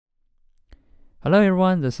Hello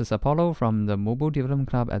everyone, this is Apollo from the Mobile Development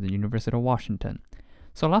Club at the University of Washington.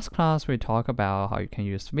 So last class we talked about how you can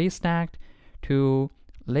use VStack to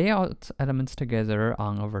lay out elements together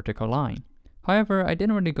on a vertical line. However, I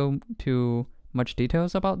didn't really go into much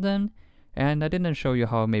details about them, and I didn't show you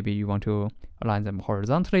how maybe you want to align them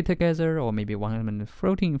horizontally together or maybe one element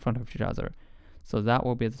floating in front of each other. So that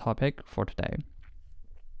will be the topic for today.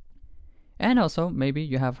 And also, maybe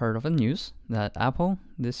you have heard of the news that Apple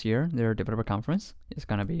this year, their developer conference is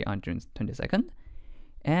going to be on June 22nd.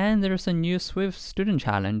 And there's a new Swift student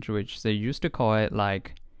challenge, which they used to call it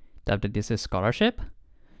like WWDC Scholarship.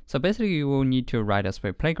 So basically, you will need to write a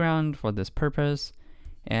Swift playground for this purpose,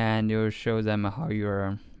 and you'll show them how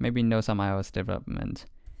you're maybe know some iOS development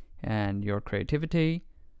and your creativity.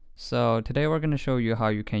 So today we're going to show you how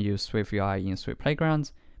you can use SwiftUI in Swift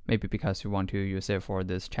Playgrounds, maybe because you want to use it for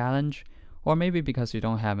this challenge, or maybe because you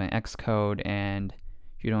don't have an Xcode and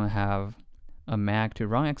you don't have a Mac to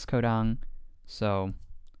run Xcode on. So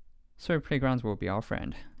Swift Playgrounds will be our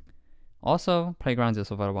friend. Also, Playgrounds is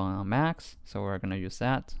available on Macs, so we're going to use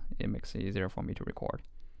that. It makes it easier for me to record.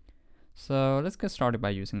 So let's get started by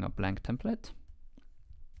using a blank template.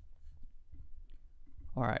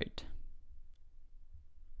 Alright.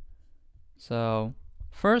 So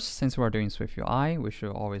first, since we're doing SwiftUI, we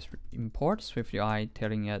should always import SwiftUI,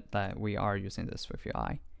 telling it that we are using the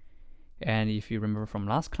SwiftUI. And if you remember from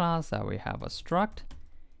last class that we have a struct,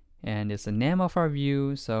 and it's the name of our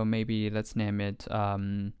view, so maybe let's name it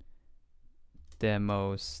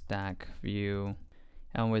demo stack view,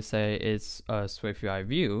 and we say it's a SwiftUI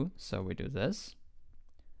view, so we do this.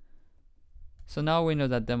 So now we know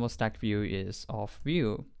that demo stack view is off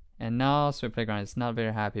view, and now Swift Playground is not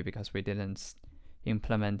very happy because we didn't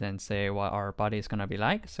implement and say what our body is going to be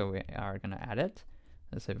like, so we are going to add it.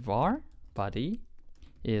 Let's say var body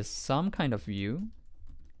is some kind of view,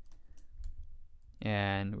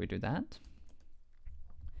 and we do that.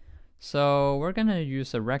 So we're going to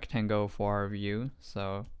use a rectangle for our view,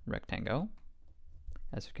 so rectangle.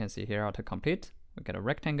 As you can see here, autocomplete, we get a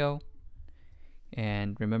rectangle.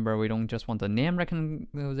 And remember, we don't just want the name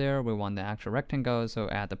rectangle there, we want the actual rectangle, so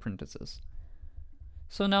add the parentheses.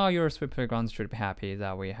 So now your Swift Playground should be happy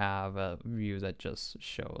that we have a view that just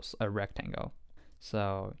shows a rectangle.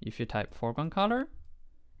 So if you type foreground color,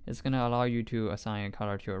 it's going to allow you to assign a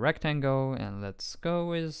color to a rectangle, and let's go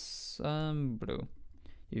with blue.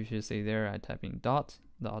 If you see there, I type in dot,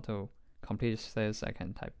 the autocomplete says I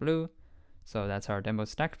can type blue. So that's our demo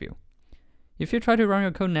stack view. If you try to run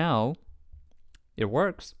your code now, it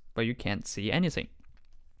works, but you can't see anything.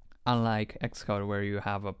 Unlike Xcode, where you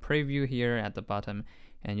have a preview here at the bottom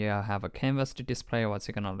and you have a canvas to display what's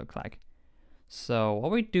it gonna look like. So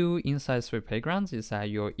what we do inside Swift Playgrounds is that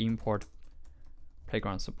you import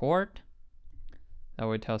playground support. That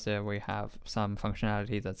will tell us that we have some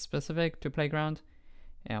functionality that's specific to Playground,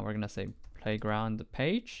 and we're gonna say playground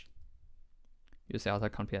page. Use the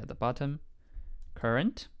autocomplete at the bottom.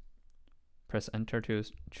 Current. Press enter to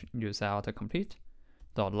use the autocomplete.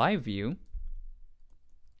 Dot live view.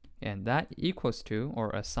 And that equals to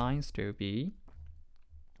or assigns to be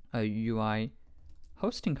a UI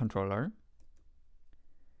hosting controller.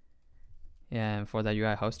 And for the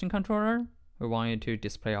UI hosting controller, we want it to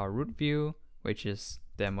display our root view, which is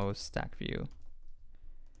demo stack view.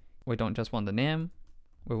 We don't just want the name,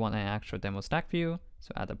 we want an actual demo stack view,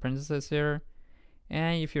 so add the parentheses here.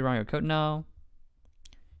 And if you run your code now,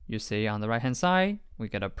 you see on the right hand side, we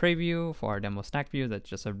get a preview for our demo stack view that's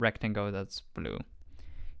just a rectangle that's blue.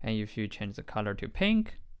 And if you change the color to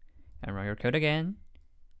pink and run your code again,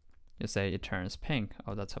 you say it turns pink.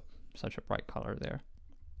 Oh, that's such a bright color there.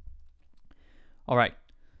 All right.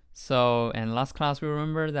 So, in last class, we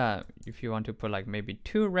remember that if you want to put like maybe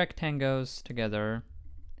two rectangles together,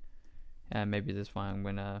 and maybe this one, I'm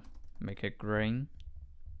gonna make it green.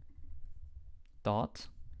 Dot.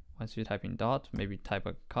 Once you type in dot, maybe type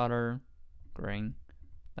a color, green.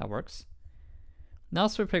 That works. Now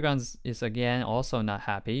Swift Playgrounds is again also not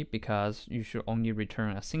happy because you should only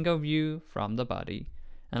return a single view from the body.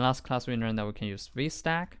 And last class we learned that we can use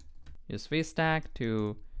VStack. Use VStack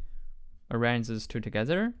to arrange these two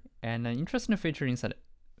together. And an interesting feature inside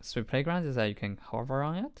Swift Playgrounds is that you can hover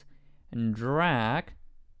on it and drag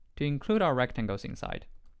to include our rectangles inside.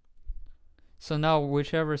 So now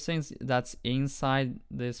whichever things that's inside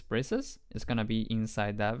these braces is gonna be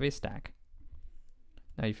inside that VStack.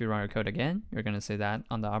 Now if you run your code again, you're gonna see that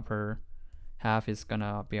on the upper half is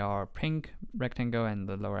gonna be our pink rectangle and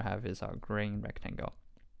the lower half is our green rectangle.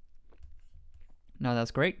 Now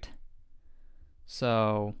that's great.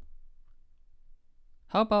 So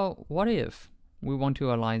how about what if we want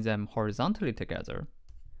to align them horizontally together?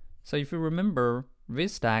 So if you remember,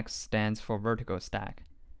 VStack stands for vertical stack.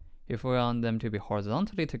 If we want them to be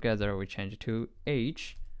horizontally together, we change it to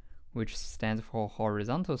H, which stands for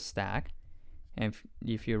horizontal stack. And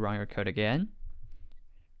if you run your code again,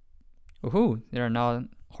 woohoo, they are now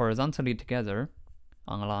horizontally together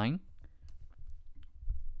on a line.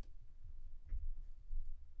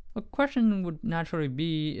 A question would naturally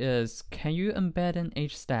be is, can you embed an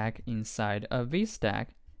HStack inside a VStack?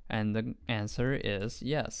 And the answer is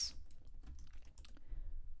yes.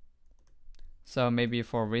 So maybe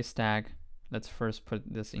for VStack, let's first put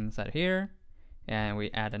this inside here, and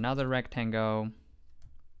we add another rectangle.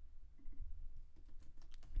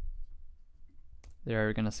 There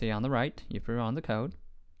you're gonna see on the right, if you run the code,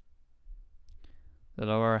 the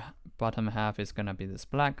lower bottom half is gonna be this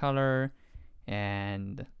black color,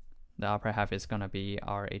 and the upper half is gonna be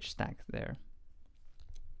our HStack there.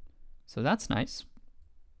 So that's nice.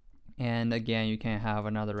 And again, you can have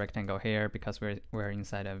another rectangle here because we're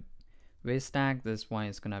inside a VStack. This one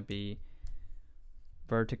is gonna be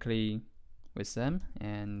vertically with them,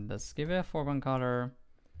 and let's give it a foreground color.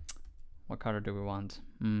 What color do we want?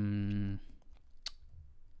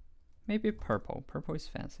 Maybe purple. Purple is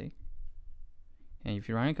fancy. And if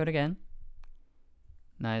you run your code again,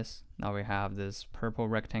 nice. Now we have this purple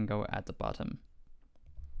rectangle at the bottom.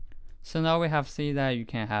 So now we have seen that you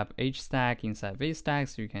can have HStack inside VStack,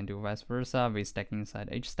 so you can do vice versa, VStack inside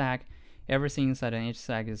HStack. Everything inside an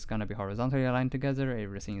HStack is gonna be horizontally aligned together.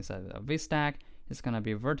 Everything inside a VStack is gonna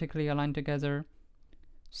be vertically aligned together.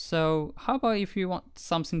 So how about if you want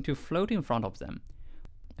something to float in front of them?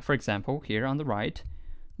 For example, here on the right,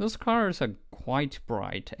 those colors are quite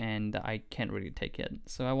bright and I can't really take it.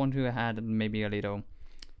 So I want to add maybe a little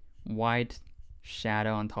white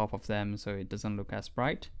shadow on top of them so it doesn't look as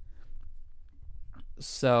bright.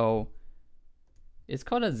 So it's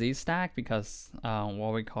called a ZStack because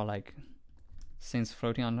what we call like things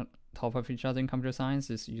floating on top of each other in computer science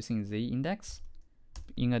is using Z index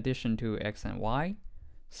in addition to X and Y.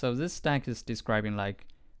 So this stack is describing like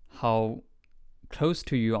how close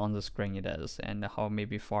to you on the screen it is and how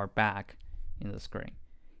maybe far back in the screen.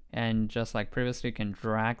 And just like previously, you can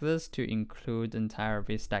drag this to include the entire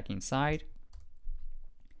VStack inside.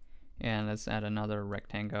 And let's add another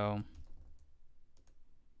rectangle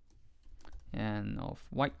and of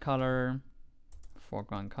white color,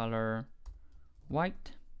 foreground color,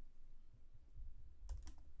 white.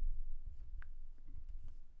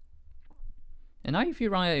 And now if you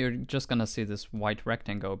run it, you're just gonna see this white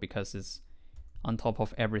rectangle because it's on top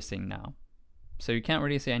of everything now. So you can't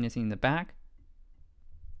really see anything in the back.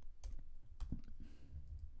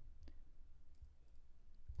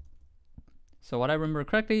 So what I remember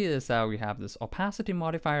correctly is that we have this opacity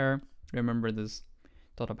modifier. Remember this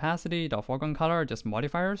dot opacity, dot foreground color, just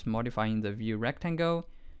modifiers, modifying the view rectangle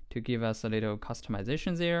to give us a little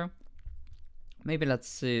customization there. Maybe let's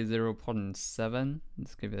say 0.7,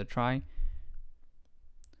 let's give it a try.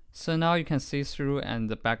 So now you can see through and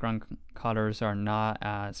the background colors are not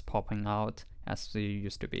as popping out as they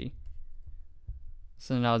used to be.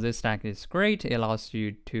 So now this stack is great. It allows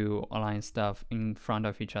you to align stuff in front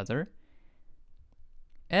of each other.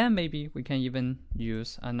 And maybe we can even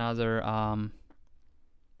use another, how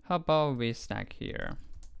about VStack here?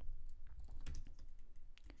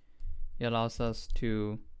 It allows us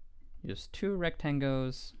to use two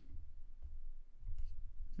rectangles.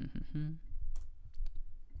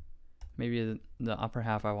 Maybe the upper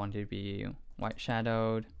half I want to be white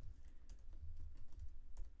shadowed.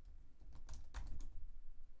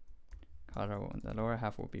 Color, the lower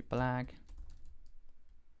half will be black.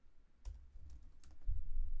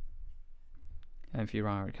 And if you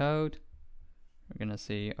run our code, we're gonna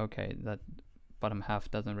see, okay, that bottom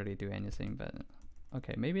half doesn't really do anything, but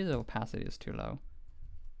okay, maybe the opacity is too low.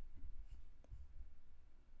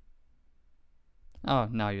 Oh,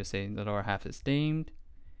 now you see the lower half is dimmed.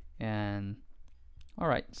 And all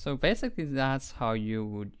right, so basically that's how you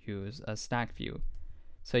would use a stack view.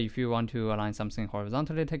 So if you want to align something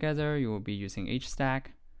horizontally together, you will be using HStack.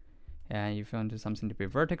 And if you want something to be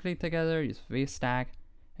vertically together, use VStack.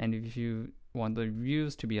 And if you want the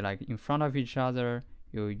views to be like in front of each other,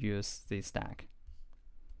 you'll use ZStack.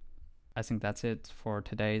 I think that's it for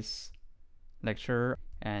today's lecture.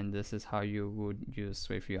 And this is how you would use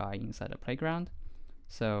SwiftUI inside a playground.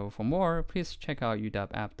 So for more, please check out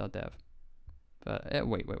uw-app.dev. But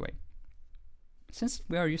wait. Since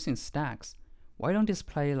we are using stacks, why don't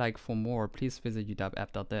display like for more, please visit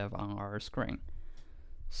uw-app.dev on our screen.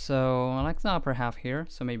 So I like the upper half here,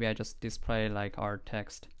 so maybe I just display like our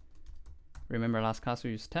text. Remember last class we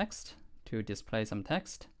used text to display some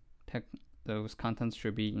text. Those contents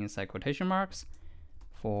should be inside quotation marks.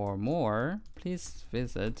 For more, please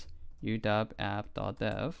visit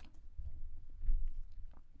uw-app.dev.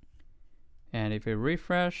 And if we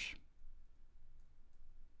refresh,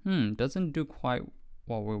 doesn't do quite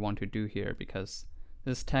what we want to do here, because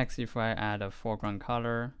this text, if I add a foreground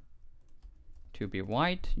color to be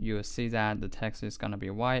white, you'll see that the text is gonna be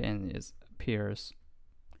white and it appears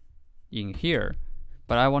in here.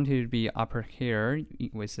 But I want it to be upper here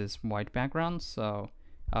with this white background, so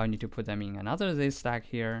I'll need to put them in another ZStack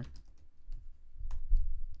here,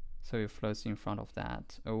 so it floats in front of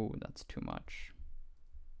that. Oh, that's too much.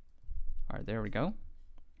 All right, there we go.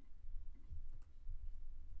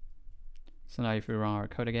 So now if we run our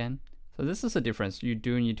code again, so this is the difference. You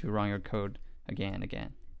do need to run your code again and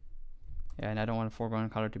again. And I don't want the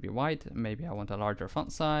foreground color to be white. Maybe I want a larger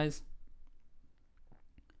font size.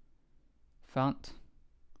 Font.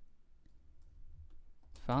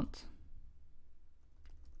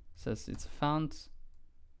 Says it's font.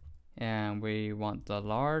 And we want the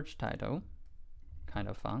large title kind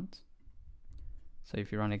of font. So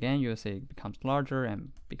if you run again, you'll see it becomes larger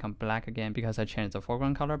and become black again because I changed the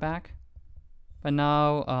foreground color back. But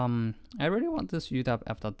now I really want this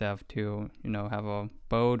uw-app.dev to, have a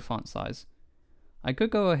bold font size. I could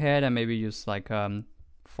go ahead and maybe use like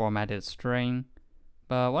formatted string,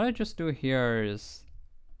 but what I just do here is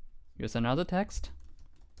use another text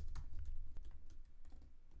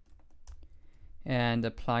and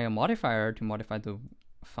apply a modifier to modify the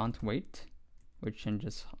font weight, which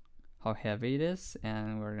changes how heavy it is,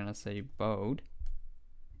 and we're gonna say bold.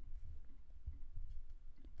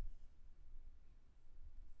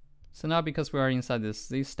 So now because we are inside this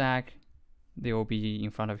ZStack, they will be in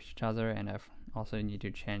front of each other, and I've also need to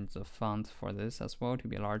change the font for this as well to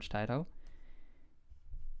be a large title.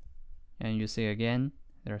 And you see again,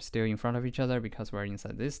 they're still in front of each other because we're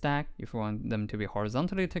inside this stack. If we want them to be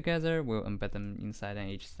horizontally together, we'll embed them inside an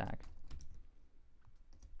HStack.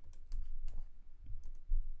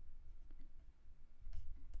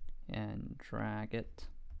 And drag it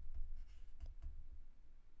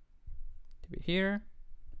to be here.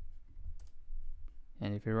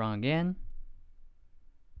 And if we run again,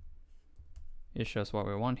 it shows what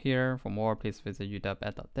we want here. For more, please visit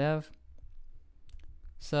uw-app.dev.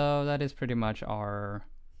 So that is pretty much our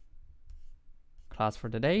class for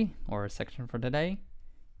today, or section for today.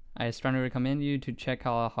 I strongly recommend you to check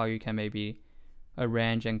out how you can maybe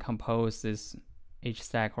arrange and compose this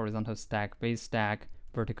HStack, horizontal stack, VStack,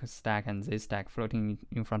 vertical stack, and ZStack floating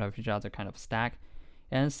in front of each other kind of stack,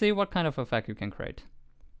 and see what kind of effect you can create.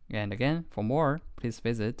 And again, for more, please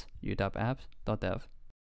visit uw-app.dev.